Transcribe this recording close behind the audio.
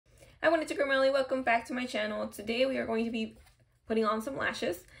Hi, Wonderful Girl, welcome back to my channel. Today we are going to be putting on some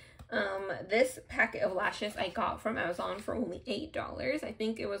lashes. This packet of lashes I got from Amazon for only $8. I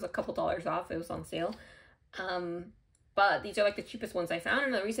think it was a couple dollars off. It was on sale. But these are like the cheapest ones I found,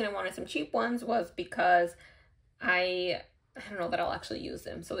 and the reason I wanted some cheap ones was because I don't know that I'll actually use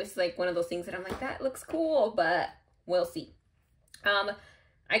them. So this is like one of those things that I'm like, that looks cool, but we'll see.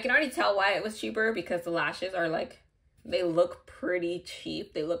 I can already tell why it was cheaper because the lashes are like, they look pretty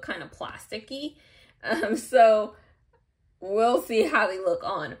cheap. They look kind of plasticky. So we'll see how they look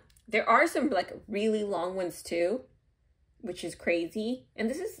on. There are some like really long ones too, which is crazy. And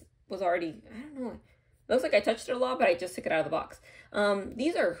this was already, I don't know. It looks like I touched it a lot, but I just took it out of the box.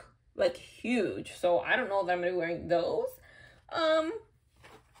 These are like huge. So I don't know that I'm going to be wearing those.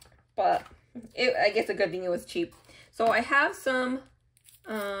 But I guess a good thing it was cheap. So I have some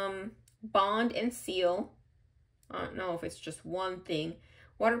Bond and Seal. I don't know if it's just one thing.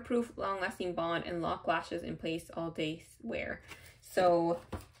 Waterproof, long-lasting bond, and lock lashes in place all day wear. So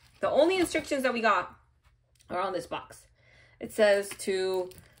the only instructions that we got are on this box. It says to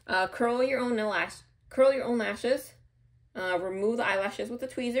curl your own lashes, remove the eyelashes with the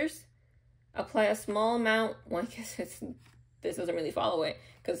tweezers, apply a small amount. Well, I guess this doesn't really follow it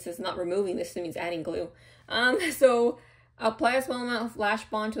because it's not removing. This means adding glue. So apply a small amount of lash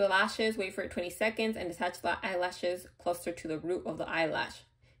bond to the lashes, wait for 20 seconds, and attach the eyelashes closer to the root of the eyelash.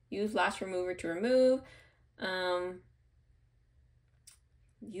 Use lash remover to remove.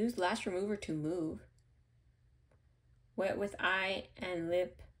 Use lash remover to move. Wet with eye and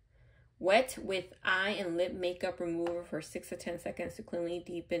lip makeup remover for 6 to 10 seconds to cleanly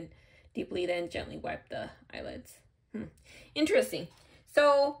deeply, then gently wipe the eyelids. Interesting.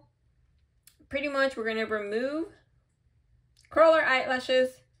 So pretty much we're going to curl our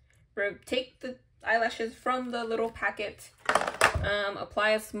eyelashes, take the eyelashes from the little packet, apply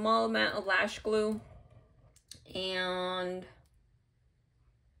a small amount of lash glue, and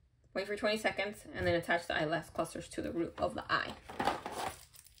wait for 20 seconds, and then attach the eyelash clusters to the root of the eye.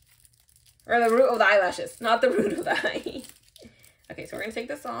 Or the root of the eyelashes, not the root of the eye. Okay, so we're going to take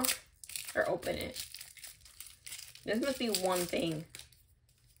this off, or open it. This must be one thing.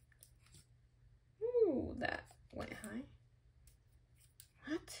 Ooh, that went high.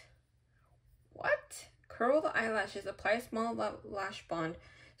 What? Curl the eyelashes, apply a small lash bond.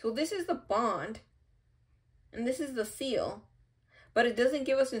 So this is the bond, and this is the seal, but it doesn't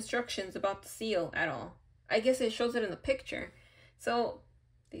give us instructions about the seal at all. I guess it shows it in the picture. So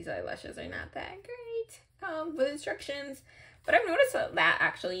these eyelashes are not that great with instructions. But I've noticed that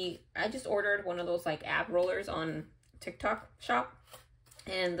actually, I just ordered one of those like ab rollers on TikTok shop,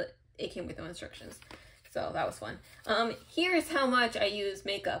 and it came with no instructions. So that was fun. Here's how much I use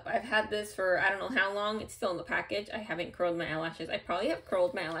makeup. I've had this for I don't know how long. It's still in the package. I haven't curled my eyelashes. I probably have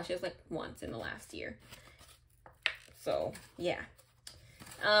curled my eyelashes like once in the last year. So yeah.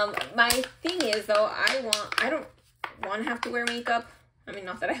 My thing is though, I don't want to have to wear makeup. I mean,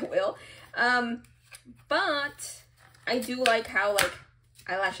 not that I will. But I do like how like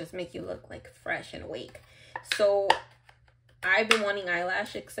eyelashes make you look like fresh and awake. So I've been wanting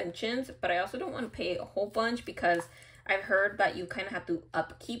eyelash extensions, but I also don't want to pay a whole bunch because I've heard that you kind of have to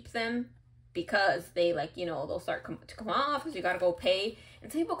upkeep them because they like, you know, they'll start to come off, so you got to go pay.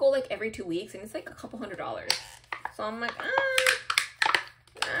 And some people go like every 2 weeks and it's like a couple $100. So I'm like,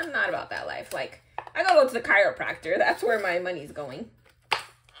 I'm not about that life. Like, I gotta go to the chiropractor. That's where my money's going.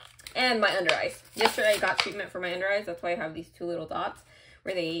 And my under eyes. Yesterday I got treatment for my under eyes. That's why I have these 2 little dots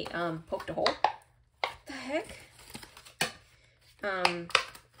where they poked a hole. What the heck?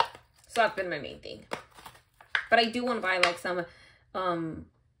 So that's been my main thing. But I do want to buy like some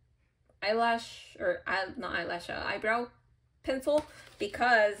eyebrow pencil,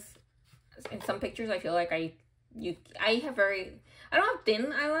 because in some pictures I feel like I don't have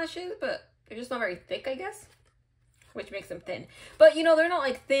thin eyelashes, but they're just not very thick, I guess, which makes them thin. But you know, they're not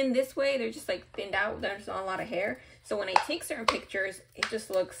like thin this way, they're just like thinned out. There's not a lot of hair. So when I take certain pictures, it just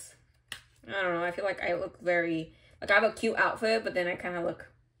looks, I don't know, I feel like I look very, like I have a cute outfit, but then I kind of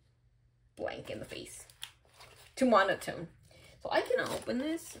look blank in the face. Too monotone. So I can open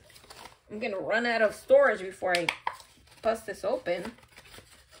this. I'm going to run out of storage before I bust this open.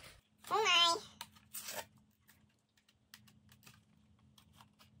 Oh my.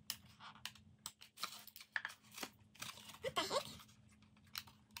 What the heck?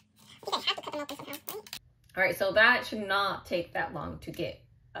 I think I have to cut them open somehow, right? Alright, so that should not take that long to get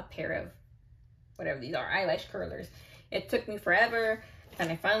a pair of whatever these are, eyelash curlers. It took me forever,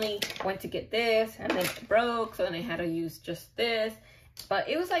 and I finally went to get this, and then it broke, so then I had to use just this. But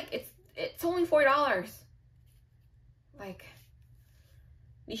it was like, it's only $4. Like,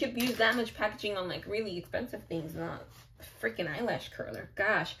 You should use that much packaging on like really expensive things, not freaking eyelash curler.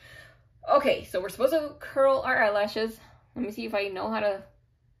 Gosh. Okay, so we're supposed to curl our eyelashes. Let me see if I know how to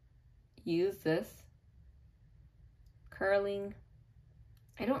use this. Curling.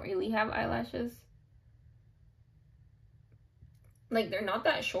 I don't really have eyelashes. Like, they're not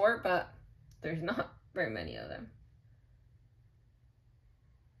that short, but there's not very many of them.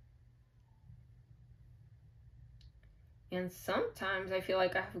 And sometimes I feel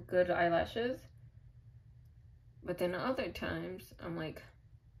like I have good eyelashes. But then other times, I'm like,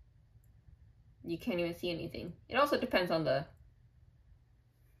 you can't even see anything. It also depends on the,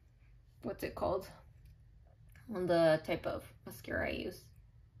 what's it called? On the type of mascara I use.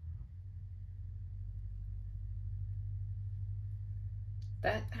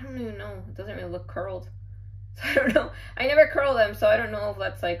 That, I don't even know. It doesn't really look curled. So I don't know. I never curl them, so I don't know if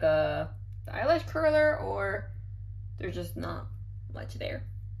that's like a eyelash curler or there's just not much there.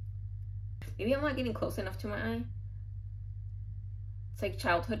 Maybe I'm not getting close enough to my eye. It's like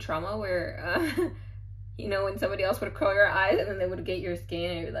childhood trauma where, you know, when somebody else would curl your eyes and then they would get your skin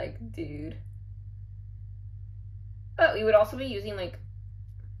and you're like, dude. But we would also be using like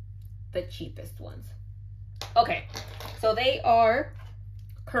the cheapest ones. Okay, so they are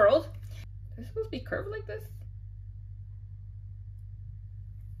curled. They're supposed to be curved like this.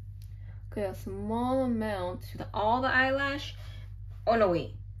 Okay, a small amount to all the eyelash. Oh no,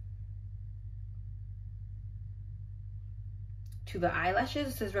 wait. To the eyelashes,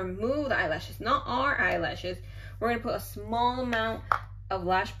 it says remove the eyelashes, not our eyelashes. We're gonna put a small amount of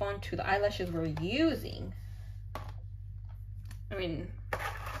lash bond to the eyelashes we're using. I mean,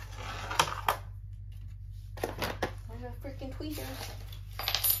 where's the freaking tweezers?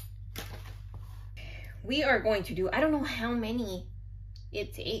 We are going to do, I don't know how many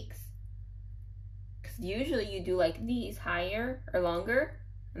it takes. Because usually you do like these higher or longer,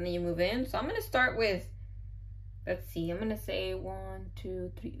 and then you move in. So I'm gonna start with, let's see, I'm gonna say 1,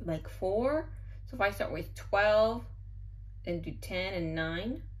 2, 3, like 4. So if I start with 12, then do 10 and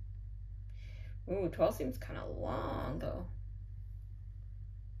 9. Ooh, 12 seems kind of long though.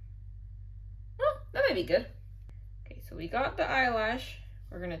 Oh, that might be good. Okay, so we got the eyelash.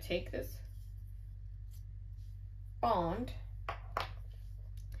 We're gonna take this bond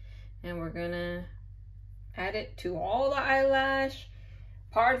and we're gonna add it to all the eyelash,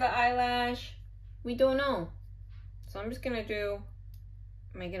 part of the eyelash. We don't know. So I'm just gonna do,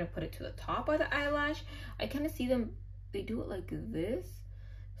 am I gonna put it to the top of the eyelash? I kind of see them, they do it like this.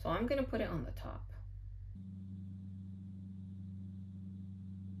 So I'm gonna put it on the top.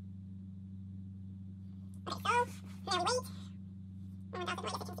 Okay, so now we wait. Oh my gosh, I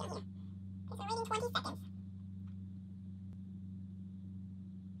can see here. Okay, so we're waiting 20 seconds.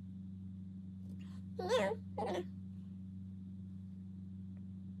 Now, we're gonna...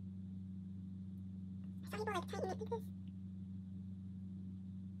 I saw people like tighten it like this.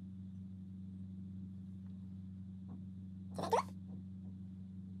 Did I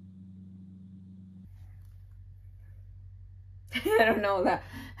do it? I don't know that.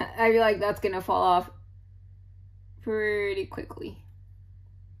 I feel like that's gonna fall off pretty quickly.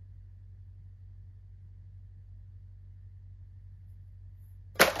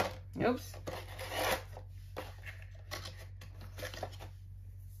 Oops.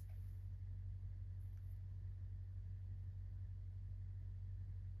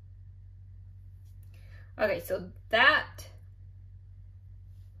 Okay, so that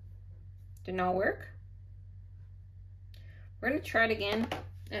did not work. We're gonna try it again.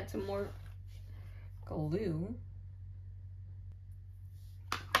 Add some more glue.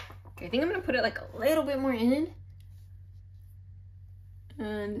 Okay, I think I'm gonna put it like a little bit more in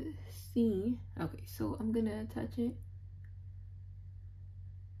and see. Okay, so I'm gonna attach it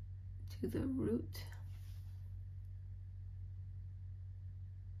to the root.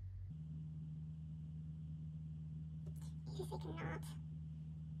 It's just like not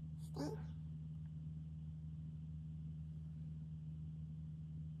staying.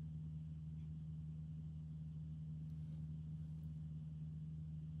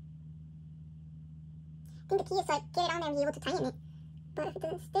 I think the key is to like get it on there and be able to tighten it. But if it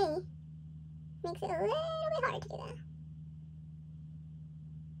doesn't stay, it makes it a little bit harder to do that.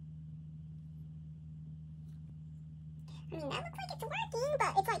 I mean, that looks like it's working, but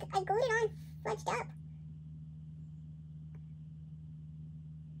it's like I glued it on fudged up.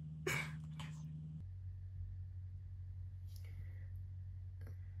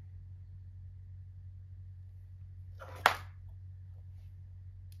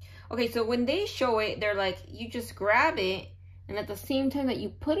 Okay, so when they show it, they're like, you just grab it, and at the same time that you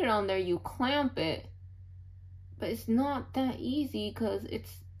put it on there, you clamp it. But it's not that easy because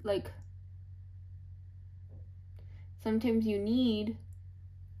it's like sometimes you need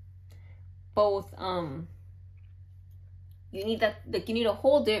both, you need that, like you need to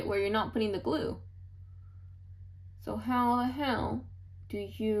hold it where you're not putting the glue. So how the hell do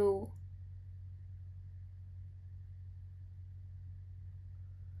you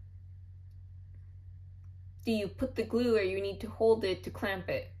put the glue where you need to hold it to clamp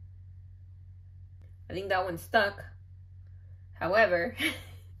it? I think that one's stuck. However,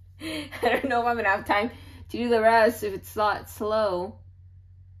 I don't know if I'm gonna have time to do the rest if it's not slow.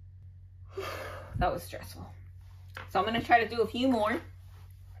 That was stressful. So I'm gonna try to do a few more.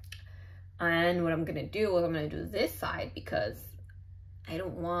 And what I'm gonna do is I'm gonna do this side because I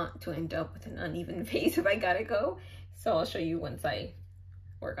don't want to end up with an uneven face if I gotta go. So I'll show you once I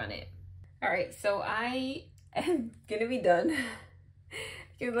work on it. All right, so I am gonna be done.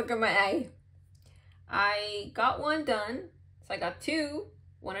 You look at my eye. I got one done. So I got two,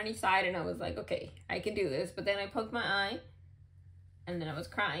 one on each side, and I was like, okay, I can do this. But then I poked my eye and then I was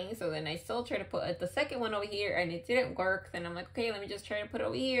crying. So then I still tried to put the second one over here and it didn't work. Then I'm like, okay, let me just try to put it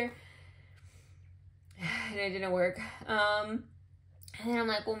over here. And it didn't work. And then I'm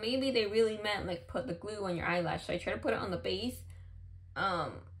like, well, maybe they really meant like put the glue on your eyelash. So I tried to put it on the base.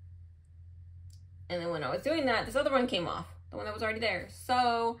 And then when I was doing that, this other one came off, the one that was already there.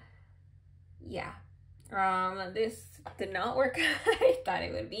 So yeah, this did not work how I thought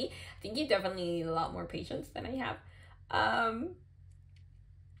it would be. I think you definitely need a lot more patience than I have.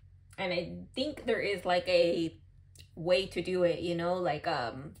 And I think there is like a way to do it, you know, like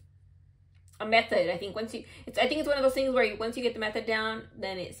a method. I think once you, I think it's one of those things where once you get the method down,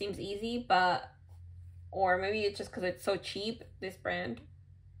 then it seems easy. But, or maybe it's just because it's so cheap, this brand,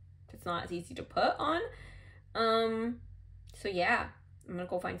 it's not as easy to put on. So yeah, I'm gonna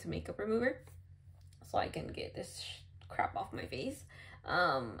go find some makeup remover so I can get this crap off my face.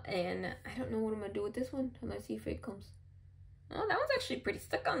 And I don't know what I'm gonna do with this one. Let's see if it comes. Oh, that one's actually pretty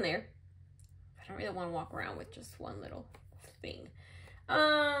stuck on there. I don't really want to walk around with just one little thing. So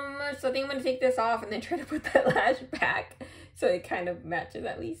I think I'm gonna take this off and then try to put that lash back so it kind of matches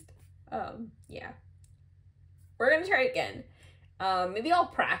at least. Yeah, we're gonna try it again. Maybe I'll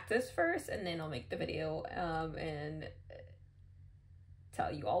practice first and then I'll make the video and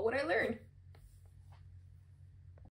tell you all what I learned.